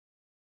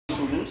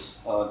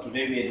students,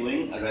 today we are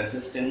doing a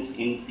resistance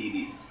in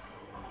series.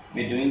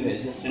 We are doing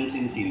resistance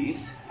in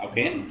series.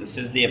 Okay, this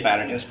is the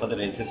apparatus for the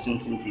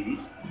resistance in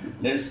series.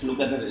 Let's look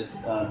at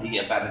the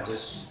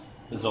apparatus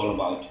is all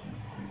about.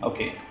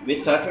 Okay, we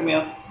start from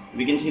here.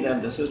 We can see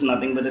that this is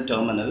nothing but a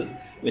terminal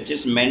which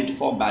is meant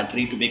for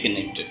battery to be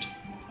connected.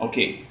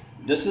 Okay,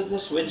 this is the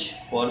switch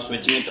for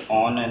switching it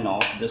on and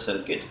off the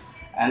circuit,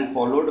 and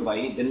followed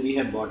by, then we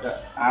have got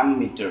a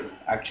ammeter.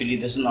 Actually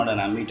this is not an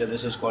ammeter,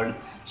 this is called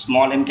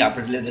small m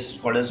capital A, this is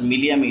called as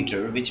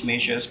milliammeter, which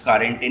measures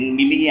current in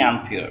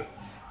milliampere.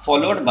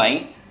 Followed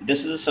by,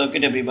 this is a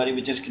circuit everybody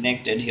which is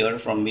connected here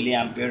from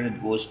milliampere.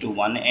 It goes to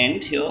one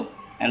end here,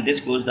 and this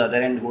goes, the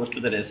other end goes to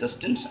the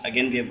resistance.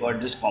 Again we have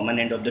got this common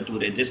end of the two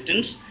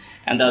resistance,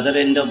 and the other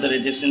end of the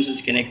resistance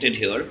is connected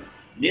here.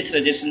 This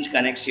resistance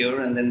connects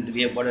here, and then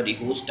we have got a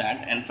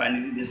rheostat, and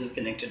finally this is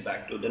connected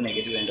back to the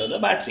negative end of the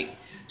battery.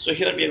 So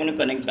here we are going to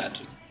connect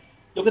battery.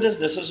 Look at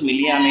this is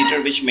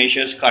milliammeter, which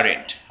measures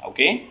current.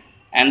 Okay,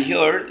 and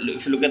here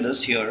if you look at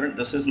this here,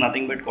 this is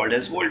nothing but called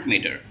as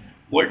voltmeter.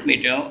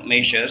 Voltmeter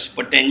measures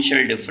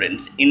potential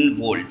difference in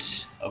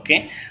volts.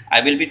 Okay,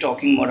 I will be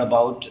talking more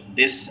about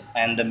this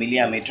and the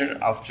milliammeter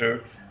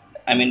after,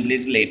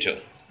 little later.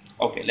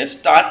 Okay, let's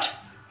start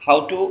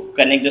how to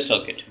connect the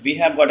circuit. We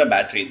have got a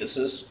battery. This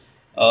is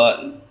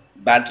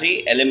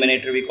battery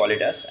eliminator we call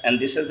it as, and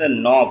this is the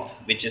knob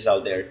which is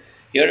out there.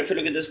 Here if you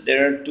look at this,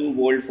 there are 2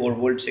 volt, 4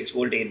 volt, 6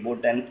 volt, 8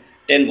 volt and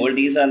 10 volt.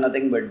 These are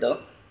nothing but the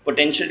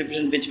potential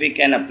difference which we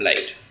can apply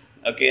it.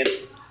 Okay,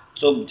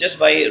 so just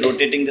by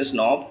rotating this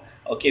knob,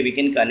 okay, we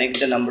can connect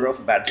the number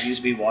of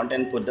batteries we want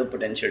and put the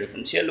potential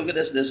difference. Here look at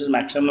this is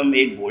maximum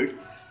 8 volt,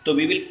 so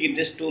we will keep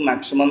this to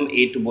maximum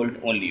 8 volt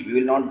only. We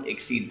will not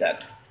exceed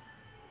that,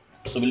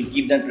 so we'll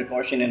keep that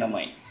precaution in our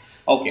mind.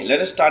 Okay, let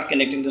us start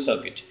connecting the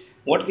circuit.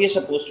 What we are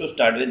supposed to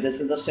start with,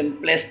 this is the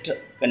simplest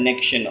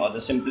connection or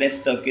the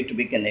simplest circuit to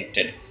be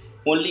connected.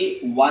 Only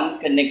one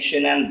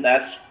connection, and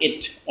that's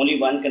it. Only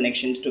one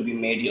connection to be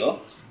made here,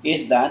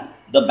 is that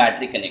the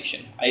battery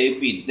connection. I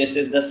repeat, this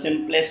is the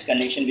simplest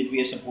connection which we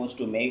are supposed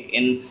to make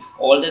in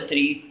all the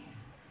 3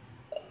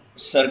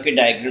 circuit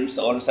diagrams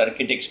or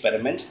circuit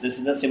experiments. This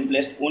is the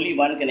simplest, only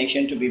one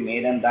connection to be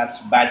made, and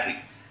that's battery.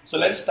 So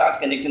let's start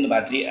connecting the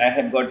battery. I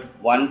have got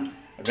one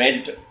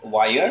red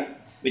wire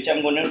which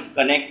I'm going to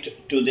connect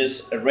to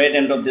this red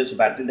end of this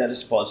battery, that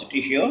is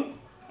positive here,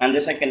 and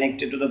this I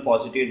connected to the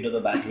positive end of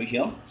the battery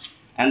here.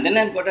 And then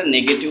I've got a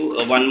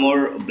negative, one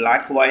more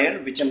black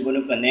wire which I'm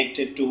going to connect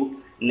it to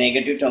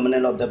negative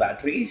terminal of the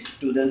battery,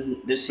 to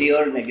this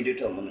here negative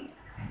terminal.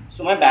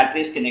 So my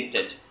battery is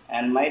connected,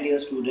 and my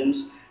dear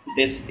students,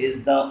 this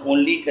is the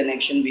only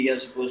connection we are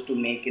supposed to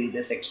make in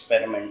this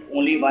experiment.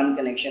 Only one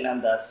connection,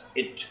 and that's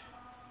it.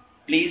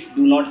 Please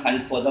do not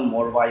hunt for the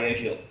more wire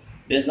here.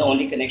 This is the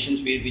only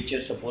connections which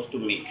are supposed to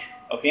make.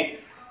 Okay,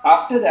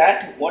 after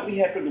that what we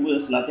have to do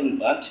is nothing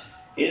but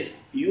is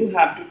you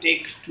have to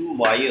take 2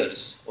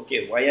 wires.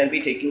 Okay, why are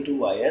we taking 2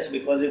 wires?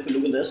 Because if you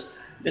look at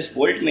this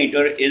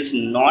voltmeter is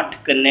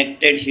not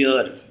connected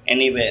here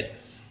anywhere.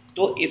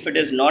 So if it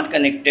is not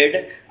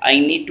connected, I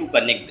need to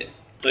connect them.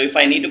 So if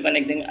I need to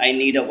connect them, I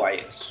need a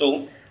wire.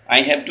 So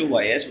I have 2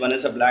 wires, one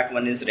is a black,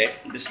 one is red.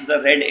 This is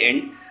the red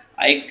end.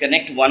 I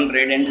connect one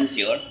red end is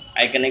here,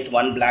 I connect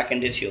one black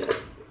end is here.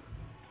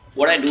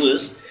 What I do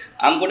is,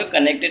 I'm going to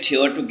connect it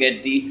here to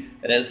get the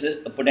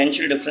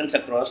potential difference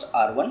across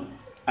R1.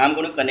 I'm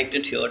going to connect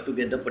it here to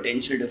get the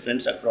potential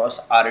difference across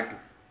R2.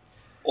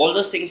 All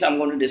those things I'm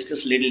going to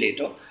discuss little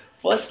later.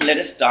 First, let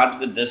us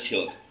start with this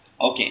here.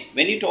 Okay,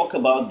 when you talk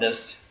about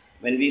this,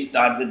 when we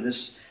start with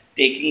this,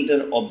 taking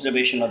the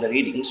observation of the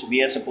readings,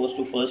 we are supposed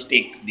to first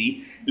take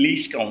the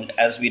least count,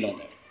 as we know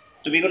that.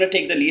 So we're going to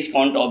take the least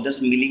count of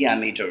this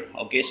milliammeter.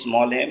 Okay,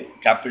 small m,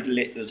 capital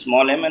A,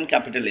 small m and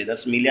capital A.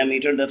 That's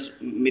milliammeter. That's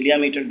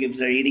milliammeter gives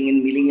the reading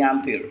in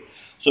milliampere.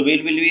 So we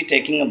will be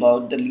taking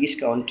about the least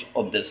count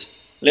of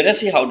this. Let us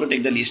see how to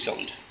take the least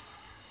count.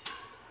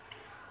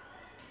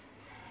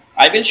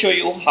 I will show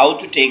you how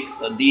to take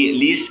the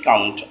least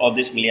count of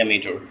this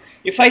milliammeter.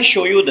 If I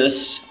show you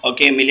this,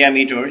 okay,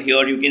 milliammeter,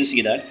 here you can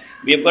see that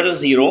we have got a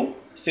 0,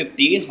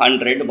 50,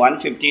 100,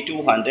 150,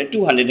 200,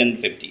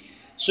 250.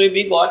 So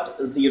we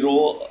got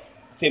 0,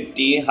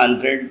 50,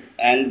 100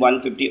 and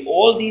 150,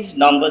 all these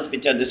numbers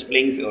which are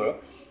displaying here.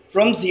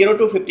 From 0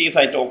 to 50 if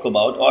I talk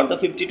about, or the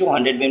 50 to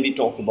 100 when we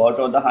talk about,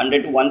 or the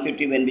 100 to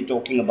 150 when we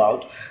talking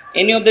about,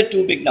 any of the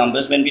 2 big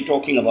numbers when we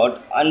talking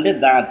about, under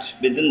that,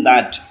 within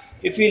that,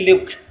 if we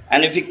look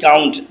and if we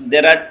count,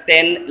 there are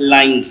 10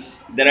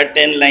 lines. There are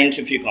 10 lines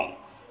if you count.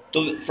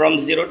 So from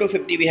 0 to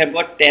 50 we have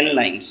got 10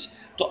 lines.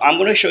 So I'm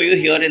going to show you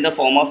here in the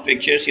form of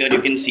pictures. Here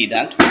you can see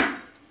that.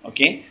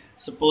 Okay,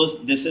 suppose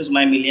this is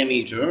my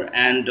milliammeter,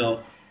 and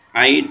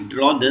I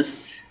draw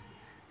this,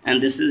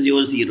 and this is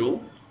your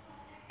 0,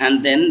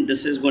 and then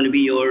this is going to be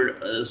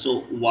your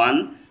so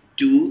 1,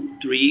 2,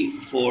 3,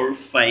 4,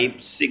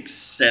 5, 6,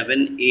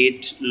 7,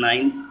 8,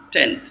 9,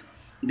 10th.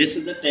 This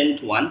is the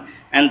 10th one,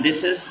 and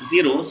this is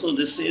 0, so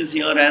this is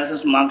here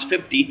as marks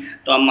 50,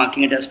 so I'm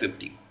marking it as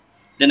 50.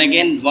 Then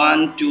again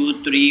 1,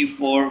 2, 3,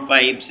 4,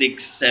 5,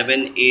 6,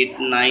 7, 8,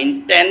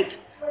 9, 10th.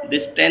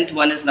 This 10th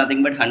one is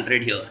nothing but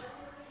 100 here.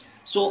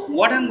 So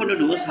what I'm going to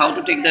do is how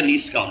to take the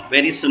least count.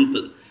 Very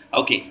simple.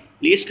 Okay,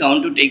 least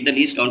count, to take the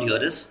least count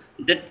here is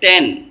the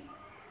 10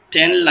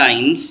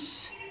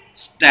 lines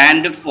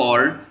stand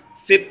for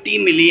 50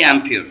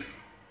 milliampere.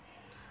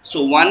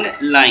 So one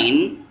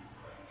line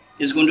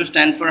is going to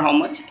stand for how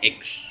much?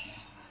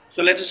 X.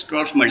 So let us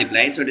cross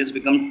multiply. So it has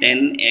become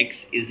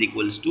 10x is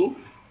equals to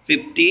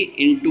 50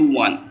 into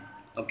 1.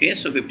 Okay,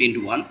 so 50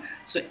 into 1.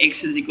 So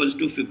x is equals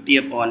to 50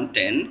 upon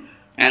 10,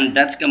 and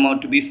that's come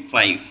out to be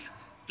 5.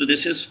 So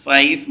this is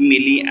 5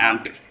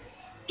 milliampere.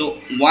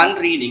 So one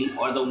reading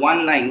or the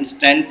one line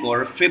stand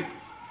for 5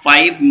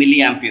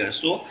 milliampere.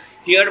 So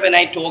here when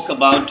I talk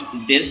about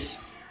this,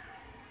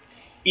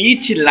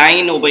 each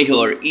line over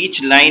here,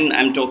 each line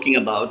I'm talking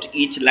about,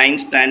 each line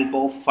stand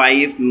for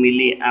 5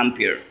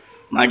 milliampere.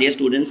 My dear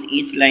students,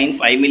 each line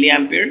 5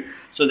 milliampere.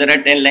 So there are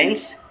 10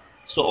 lines.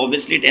 So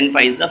obviously 10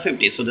 5s are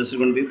 50. So this is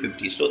going to be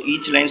 50. So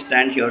each line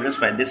stand here is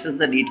 5. This is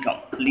the least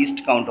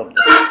count of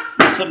this.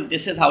 So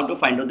this is how to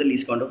find out the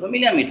least count of a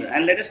millimeter.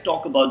 And let us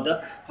talk about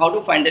the how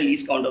to find the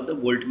least count of the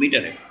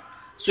voltmeter.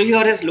 So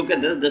here is, look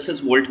at this. This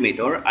is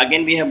voltmeter.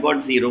 Again we have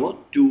got 0,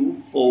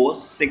 2, 4,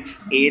 6,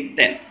 8,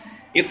 10.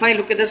 If I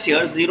look at this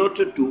here, 0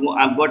 to 2,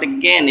 I've got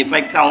again, if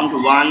I count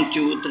 1,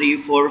 2,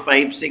 3, 4,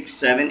 5, 6,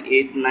 7,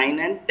 8, 9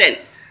 and 10.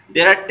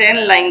 There are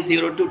 10 lines.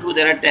 0 to 2,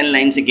 there are 10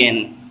 lines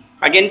again.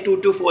 Again 2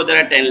 to 4 there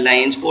are 10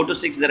 lines, 4 to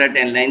 6 there are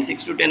 10 lines,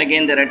 6 to 10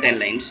 again there are 10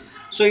 lines.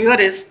 So here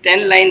is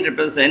 10 line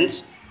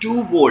represents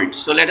 2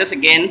 volts. So let us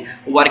again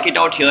work it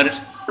out here.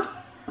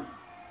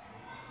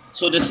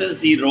 So this is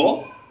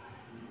 0,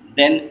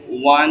 then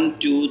 1,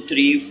 2,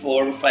 3,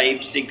 4,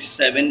 5, 6,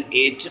 7,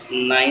 8,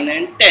 9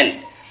 and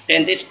 10.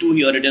 10th is 2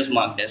 here, it is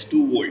marked as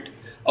 2 volt.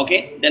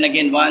 Okay, then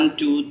again 1,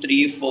 2,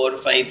 3, 4,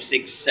 5,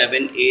 6,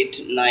 7,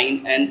 8,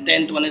 9 and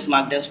 10th one is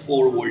marked as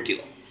 4 volt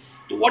here.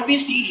 So what we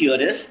see here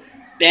is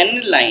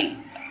 10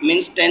 line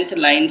means 10th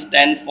line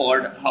stand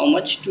for how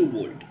much? 2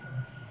 volt.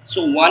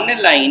 So one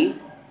line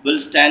will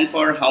stand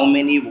for how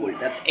many volt?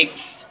 That's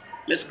x.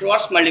 Let's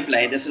cross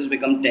multiply. This has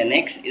become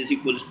 10x is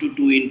equals to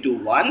 2 into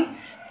 1.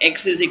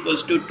 X is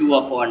equals to 2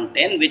 upon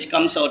 10, which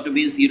comes out to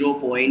be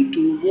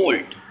 0.2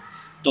 volt.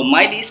 So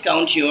my least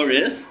count here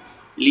is,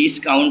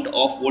 least count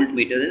of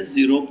voltmeter is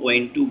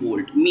 0.2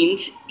 volt.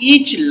 Means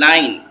each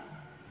line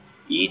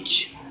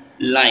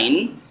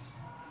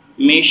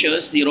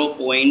measures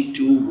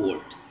 0.2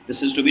 volt.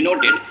 This is to be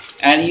noted.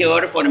 And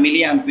here for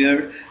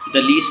milliampere,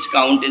 the least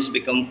count is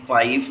become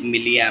 5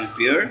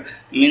 milliampere.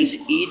 Means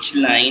each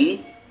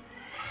line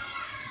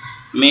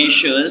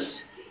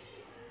measures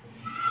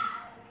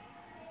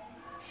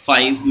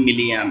 5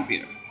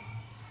 milliampere.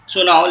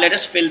 So now let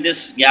us fill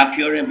this gap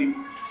here a bit.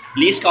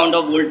 Least count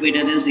of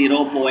voltmeter is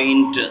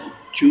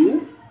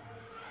 0.2.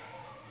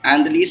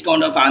 And the least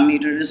count of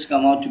ammeter is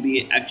come out to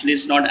be, actually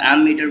it's not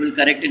ammeter, we'll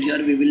correct it here,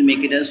 we will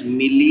make it as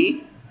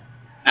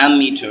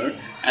milliammeter,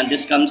 and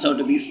this comes out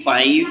to be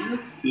 5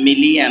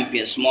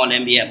 milliampere, small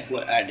m we have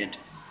added.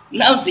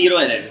 Now zero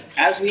error,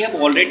 as we have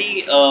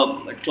already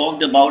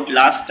talked about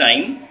last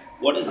time.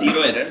 What is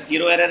zero error?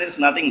 Zero error is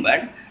nothing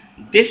but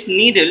this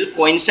needle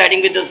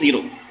coinciding with the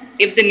 0.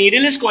 If the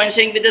needle is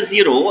coinciding with the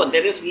 0,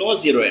 there is no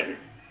zero error.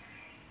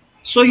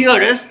 So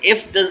here is,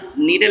 if the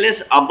needle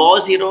is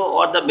above 0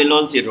 or the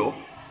below 0,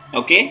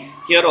 okay,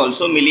 here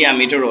also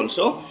milliammeter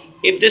also,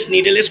 if this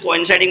needle is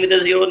coinciding with the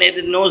 0, there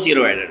is no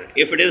zero error.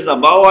 If it is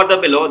above or the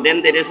below,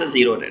 then there is a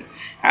zero error.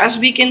 As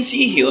we can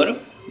see here,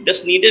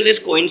 this needle is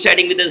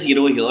coinciding with the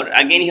 0 here.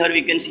 Again here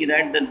we can see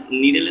that the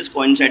needle is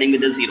coinciding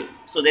with the 0.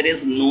 So there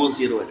is no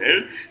zero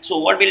error. So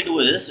what we'll do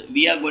is,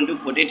 we are going to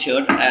put it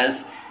here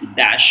as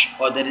dash,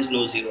 or there is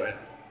no zero error.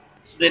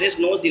 So there is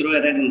no zero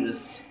error in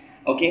this.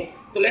 Okay.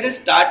 So let us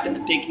start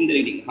taking the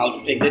reading. How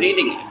to take the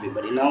reading,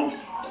 everybody. Now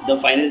the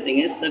final thing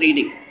is the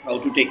reading, how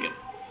to take it.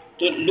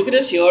 So look at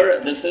this here.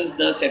 This is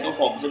the set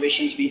of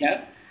observations we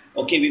have.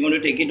 Okay, we're going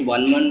to take it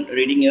one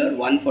reading here,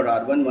 one for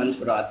R1, one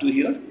for R2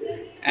 here,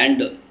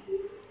 and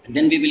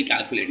then we will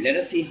calculate. Let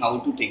us see how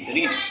to take the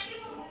readings.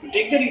 To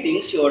take the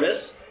readings here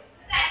is,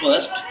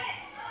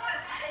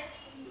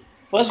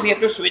 first we have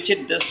to switch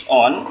this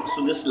on.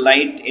 So this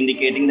light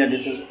indicating that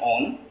this is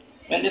on.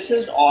 When this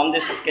is on,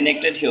 this is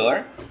connected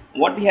here.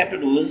 What we have to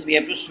do is, we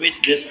have to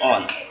switch this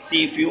on.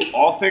 See, if you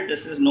off it,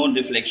 this is no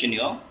deflection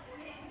here.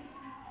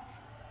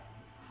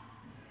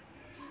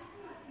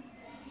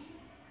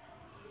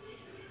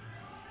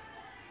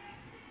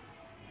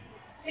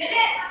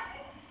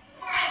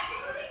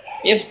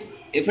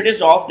 If it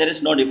is off, there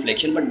is no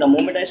deflection, but the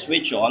moment I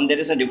switch on, there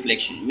is a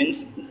deflection.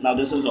 Means now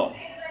this is on.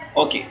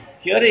 Okay,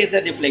 here is the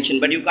deflection,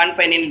 but you can't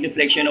find any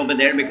deflection over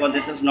there because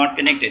this is not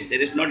connected.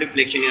 There is no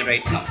deflection here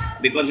right now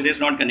because it is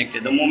not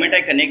connected. The moment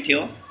I connect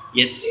here,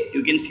 yes,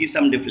 you can see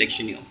some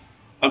deflection here.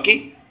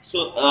 Okay,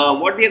 so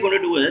what we are going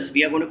to do is,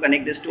 we are going to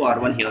connect this to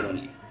R1 here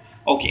only.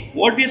 Okay,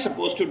 what we are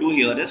supposed to do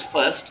here is,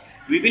 first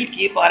we will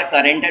keep our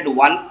current at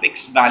one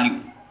fixed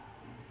value,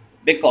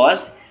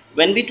 because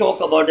when we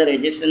talk about the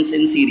resistance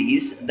in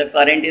series, the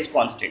current is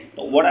constant.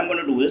 So what I'm going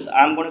to do is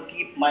I'm going to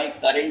keep my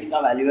current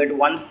value at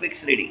one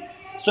fixed reading.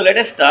 So let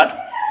us start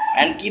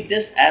and keep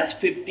this as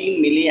 50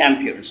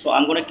 milliampere. So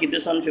I'm going to keep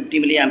this on 50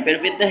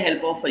 milliampere with the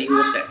help of a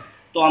rheostat.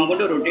 So I'm going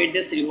to rotate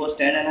this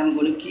rheostat and I'm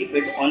going to keep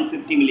it on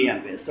 50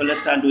 milliampere. So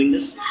let's start doing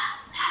this.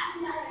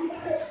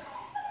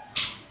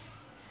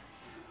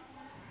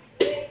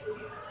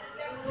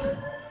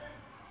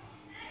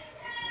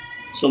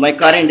 So my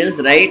current is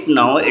right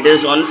now, it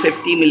is on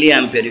 50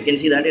 milliampere. You can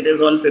see that it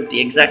is on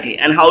 50 exactly.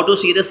 And how to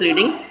see this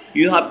reading?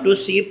 You have to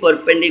see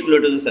perpendicular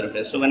to the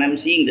surface. So when I'm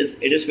seeing this,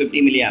 it is 50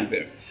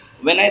 milliampere.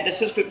 When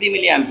this is 50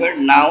 milliampere,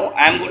 now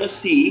I'm going to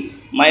see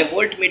my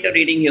voltmeter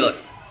reading here.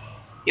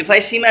 If I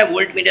see my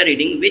voltmeter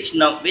reading, which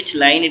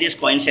line it is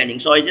coinciding.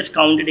 So I just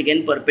count it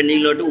again,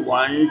 perpendicular to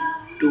 1,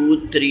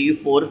 2, 3,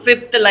 4,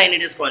 fifth line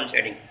it is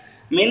coinciding.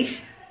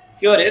 Means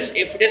here is,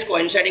 if it is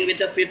coinciding with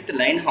the fifth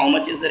line, how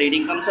much is the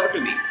reading comes out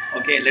to be.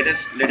 Okay, let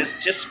us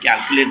just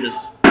calculate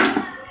this.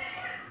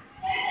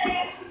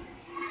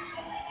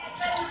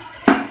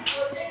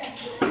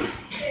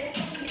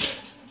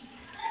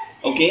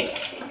 Okay,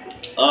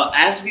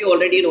 as we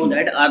already know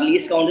that our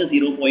least count is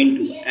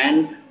 0.2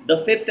 and the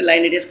fifth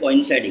line it is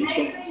coinciding.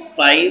 So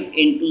 5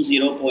 into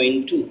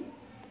 0.2.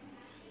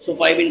 So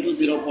 5 into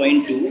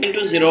 0.2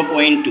 into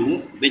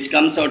 0.2, which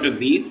comes out to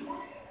be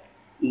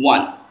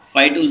 1.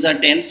 5 2s are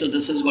 10, so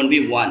this is going to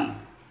be 1.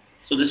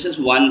 So this is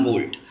 1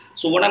 volt.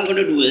 So what I'm going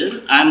to do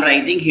is, I'm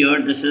writing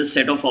here, this is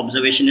set of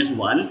observation is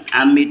 1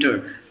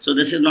 ammeter. So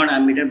this is not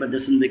ammeter, but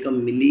this will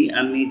become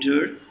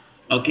milliammeter.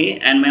 Okay,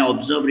 and my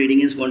observed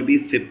reading is going to be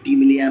 50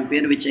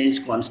 milliampere, which is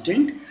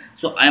constant.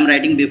 So I'm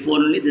writing before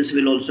only, this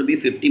will also be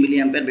 50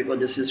 milliampere because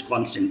this is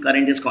constant,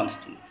 current is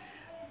constant.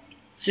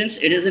 Since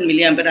it is in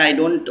milliampere, I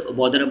don't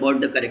bother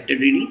about the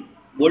corrected reading.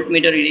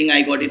 Voltmeter reading,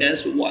 I got it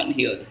as 1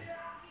 here,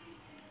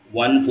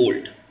 1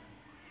 volt.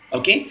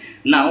 Okay,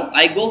 now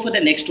I go for the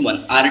next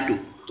one, R2.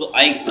 So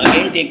I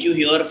again take you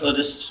here for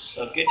this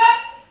circuit.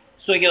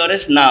 So here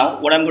is, now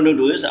what I'm going to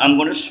do is I'm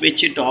going to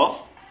switch it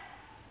off.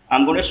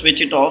 I'm going to switch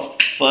it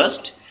off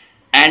first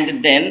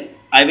and then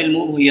I will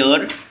move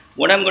here.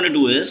 What I'm going to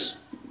do is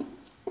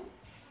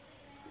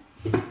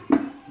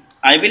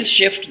I will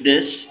shift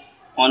this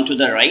onto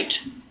the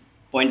right.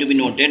 Point to be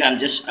noted. I've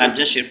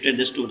just shifted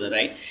this to the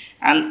right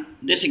and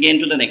this again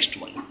to the next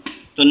one.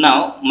 So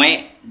now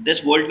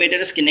this voltmeter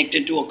is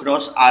connected to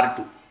across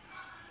R2.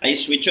 I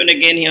switch on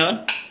again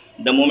here.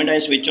 The moment I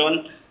switch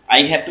on,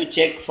 I have to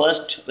check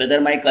first whether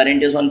my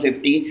current is on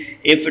 50.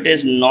 If it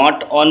is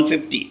not on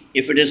 50,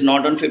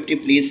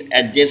 please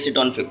adjust it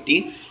on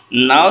 50.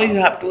 Now you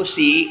have to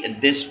see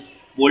this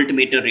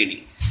voltmeter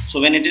reading. So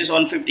when it is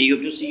on 50, you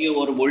have to see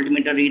your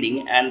voltmeter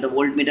reading, and the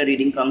voltmeter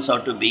reading comes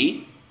out to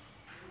be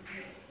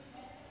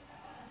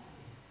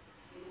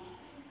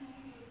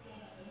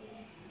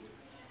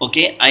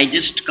okay, I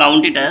just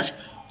count it as,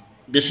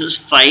 this is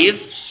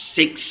 5,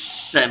 6,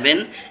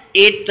 7,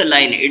 8th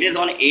line. It is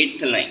on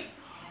 8th line.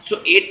 So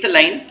 8th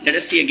line, let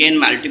us see again,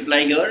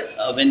 multiply here.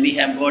 When we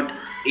have got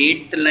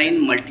 8th line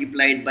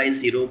multiplied by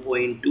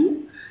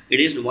 0.2,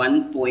 it is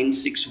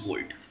 1.6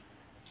 volt.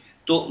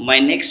 So my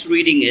next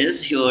reading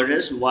is, here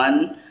is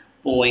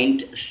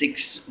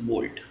 1.6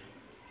 volt.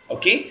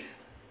 Okay.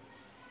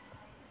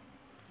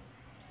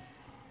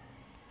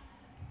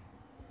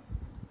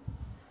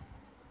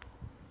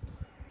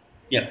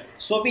 Yeah,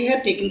 so we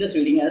have taken this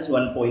reading as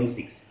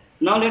 1.6.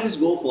 Now let us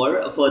go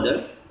for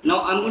further.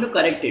 Now I'm going to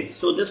correct it.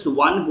 So this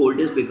 1 volt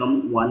is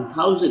become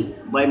 1000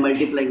 by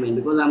multiplying it,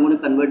 because I'm going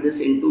to convert this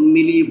into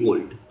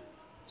millivolt.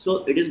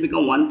 So it is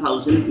become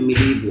 1000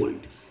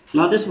 millivolt.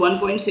 Now this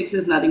 1.6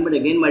 is nothing but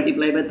again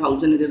multiplied by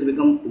 1000, it has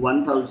become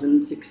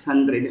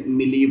 1600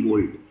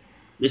 millivolt.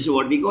 This is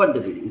what we got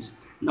the readings.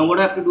 Now what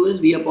I have to do is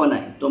V upon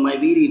I. So my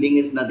V reading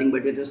is nothing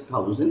but it is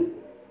 1000.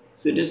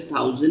 So it is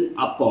 1000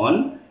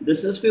 upon,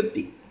 this is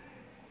 50.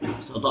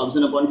 So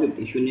 1000 upon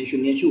 50,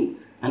 0.002,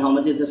 and how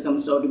much is this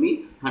comes out to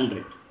be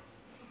 100.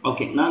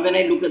 Okay, now when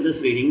I look at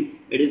this reading,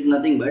 it is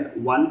nothing but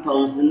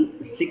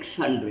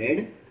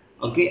 1600.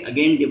 Okay,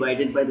 again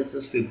divided by, this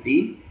is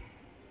 50,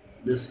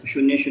 this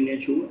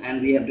 0.002,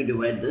 and we have to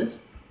divide this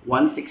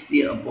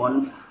 160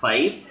 upon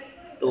 5.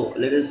 So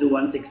let us do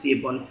 160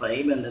 upon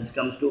 5, and that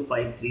comes to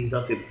 5 3s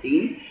are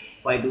 15,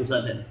 5 2s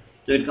are 10.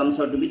 So it comes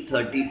out to be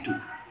 32.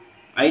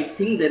 I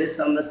think there is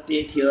some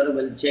mistake here.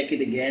 We'll check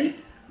it again.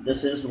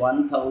 This is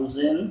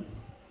 1000.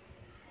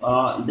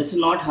 This is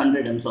not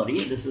 100. I'm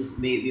sorry. This is,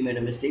 we made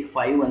a mistake.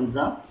 5 1s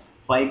are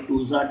 5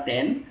 2s are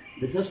 10.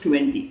 This is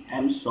 20.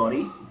 I'm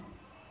sorry.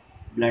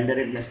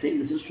 Blundered mistake.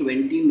 This is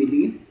 20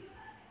 milli.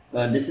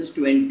 This is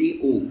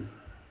 20 ohm,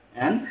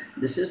 and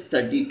this is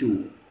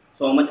 32.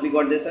 So how much we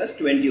got this as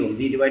 20 ohm?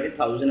 We divided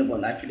 1000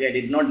 upon. Actually, I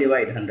did not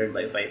divide 100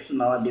 by 5. So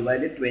now I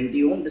divided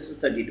 20 ohm. This is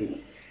 32 ohm.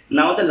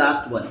 Now the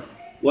last one.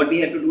 What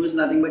we have to do is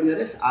nothing but, here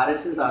is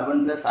RS is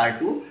R1 plus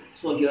R2.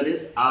 So here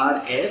is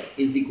RS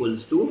is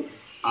equals to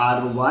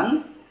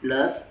R1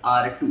 plus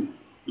R2.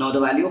 Now the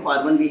value of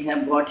R1 we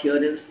have got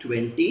here is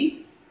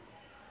 20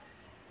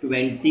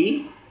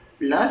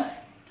 plus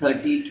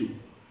 32.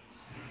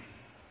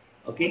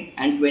 Okay,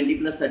 and 20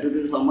 plus 32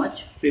 is how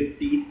much?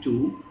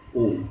 52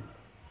 ohm.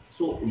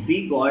 So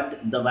we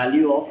got the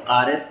value of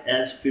RS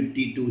as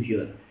 52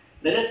 here.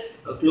 Let us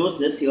close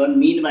this here.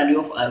 Mean value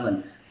of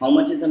R1. How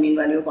much is the mean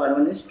value of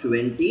R1 is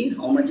 20.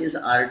 How much is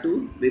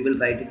R2? We will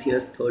write it here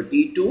as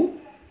 32.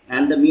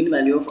 And the mean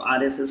value of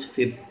RS is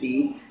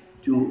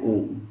 52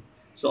 ohm.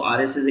 So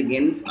RS is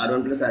again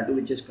R1 plus R2,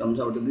 which is comes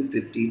out to be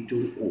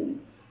 52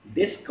 ohm.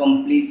 This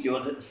completes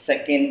your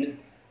second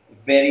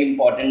very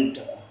important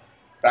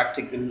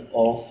practical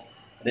of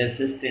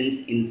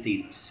resistance in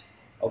series.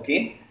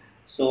 Okay,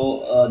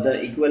 so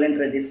the equivalent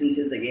resistance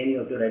is again you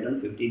have to write on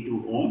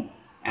 52 ohm,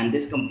 and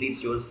this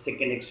completes your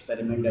second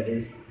experiment, that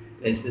is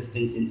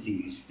resistance in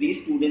series.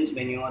 Please students,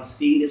 when you are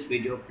seeing this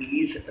video,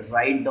 please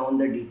write down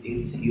the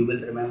details, you will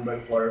remember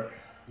for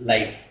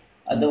life.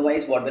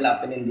 Otherwise what will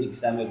happen in the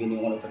exam, again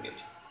you're going to forget.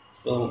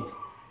 So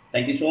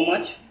thank you so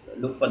much.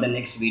 Look for the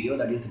next video,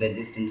 that is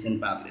resistance in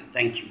parallel.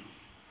 Thank you.